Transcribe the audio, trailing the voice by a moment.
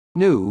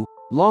New,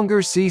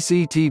 longer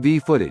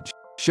CCTV footage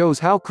shows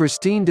how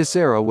Christine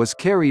Dacera was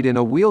carried in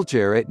a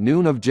wheelchair at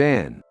noon of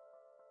Jan.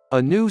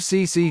 A new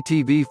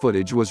CCTV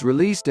footage was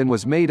released and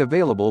was made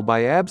available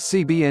by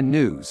CBN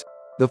News.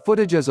 The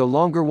footage is a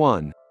longer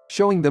one,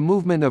 showing the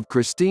movement of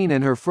Christine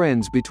and her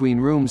friends between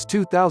rooms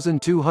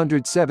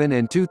 2207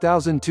 and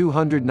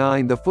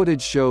 2209. The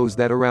footage shows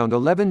that around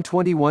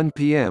 11:21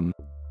 p.m.,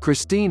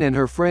 Christine and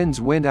her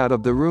friends went out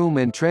of the room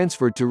and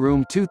transferred to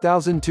room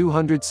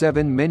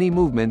 2207. Many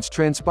movements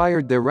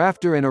transpired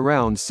thereafter, and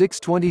around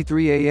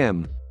 6:23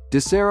 a.m.,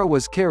 Dacera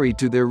was carried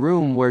to their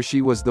room where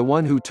she was the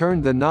one who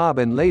turned the knob,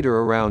 and later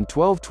around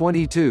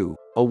 12:22,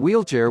 a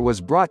wheelchair was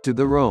brought to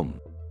the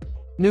room.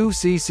 New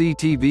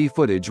CCTV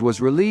footage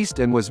was released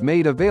and was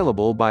made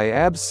available by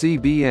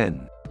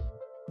CBN.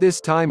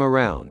 This time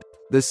around,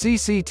 the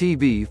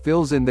CCTV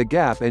fills in the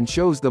gap and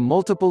shows the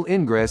multiple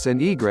ingress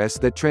and egress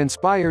that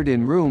transpired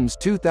in rooms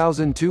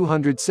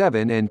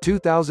 2207 and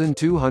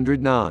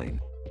 2209.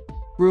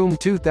 Room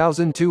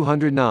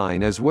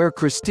 2209 is where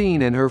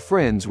Christine and her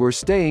friends were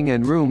staying,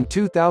 and room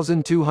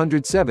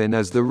 2207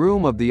 is the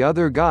room of the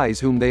other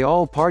guys whom they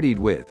all partied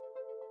with.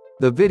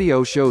 The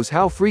video shows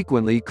how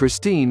frequently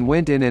Christine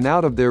went in and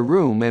out of their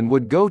room and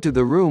would go to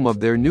the room of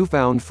their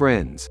newfound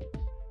friends.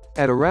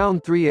 At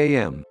around 3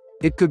 a.m.,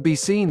 it could be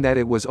seen that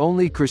it was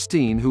only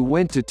Christine who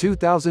went to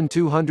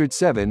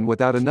 2207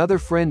 without another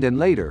friend, and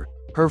later,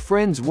 her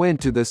friends went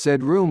to the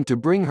said room to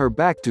bring her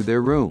back to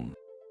their room.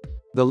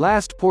 The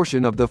last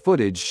portion of the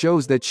footage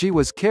shows that she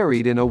was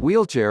carried in a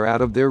wheelchair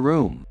out of their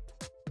room.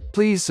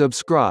 Please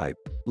subscribe,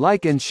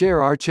 like and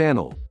share our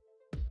channel.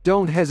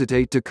 Don't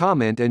hesitate to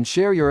comment and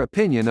share your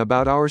opinion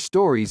about our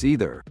stories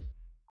either.